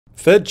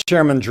Fed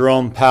Chairman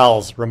Jerome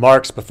Powell's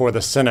remarks before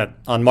the Senate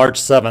on March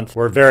 7th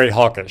were very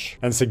hawkish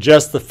and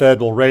suggest the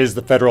Fed will raise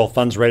the federal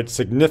funds rate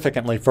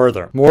significantly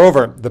further.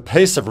 Moreover, the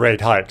pace of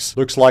rate hikes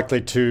looks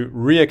likely to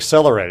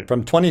reaccelerate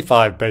from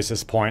 25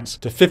 basis points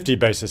to 50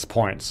 basis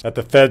points at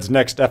the Fed's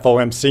next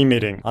FOMC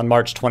meeting on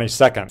March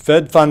 22nd.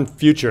 Fed fund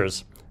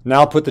futures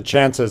now put the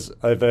chances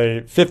of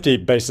a 50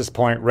 basis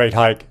point rate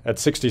hike at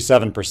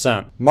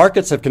 67%.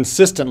 Markets have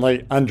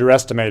consistently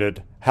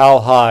underestimated how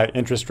high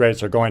interest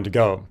rates are going to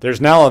go. There's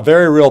now a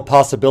very real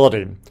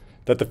possibility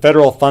that the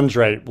federal funds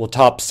rate will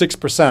top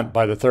 6%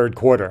 by the third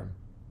quarter.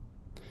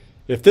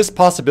 If this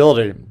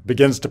possibility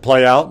begins to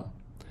play out,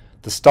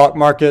 the stock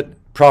market,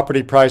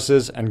 property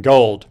prices, and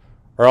gold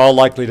are all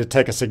likely to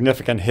take a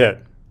significant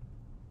hit.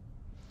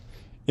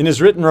 In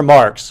his written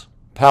remarks,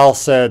 Powell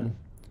said,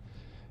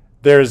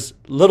 "There's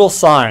little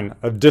sign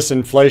of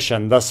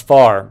disinflation thus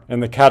far in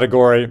the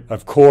category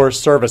of core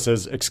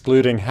services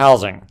excluding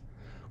housing,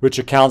 which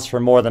accounts for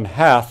more than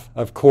half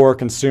of core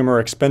consumer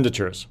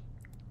expenditures.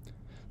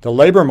 The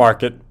labor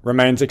market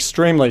remains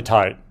extremely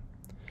tight.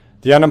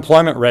 The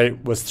unemployment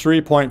rate was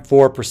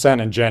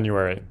 3.4% in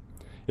January,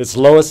 its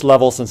lowest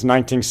level since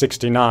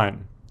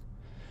 1969.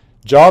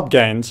 Job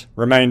gains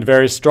remained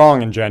very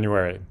strong in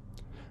January,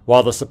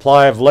 while the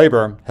supply of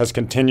labor has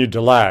continued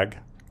to lag.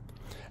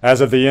 As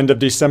of the end of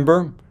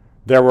December,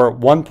 there were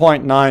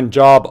 1.9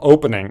 job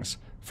openings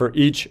for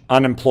each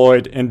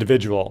unemployed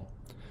individual,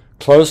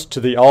 close to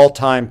the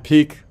all-time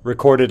peak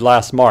recorded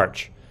last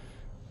March,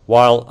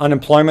 while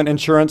unemployment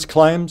insurance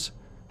claims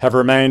have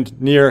remained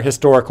near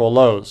historical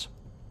lows."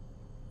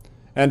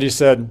 And he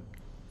said,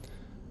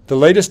 "The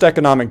latest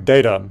economic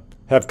data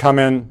have come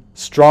in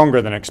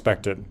stronger than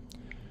expected,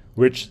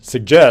 which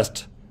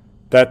suggests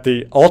that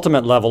the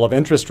ultimate level of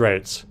interest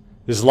rates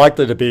is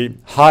likely to be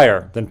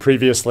higher than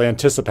previously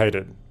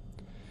anticipated.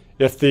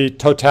 If the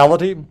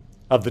totality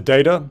of the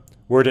data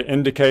were to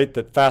indicate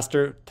that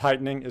faster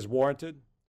tightening is warranted,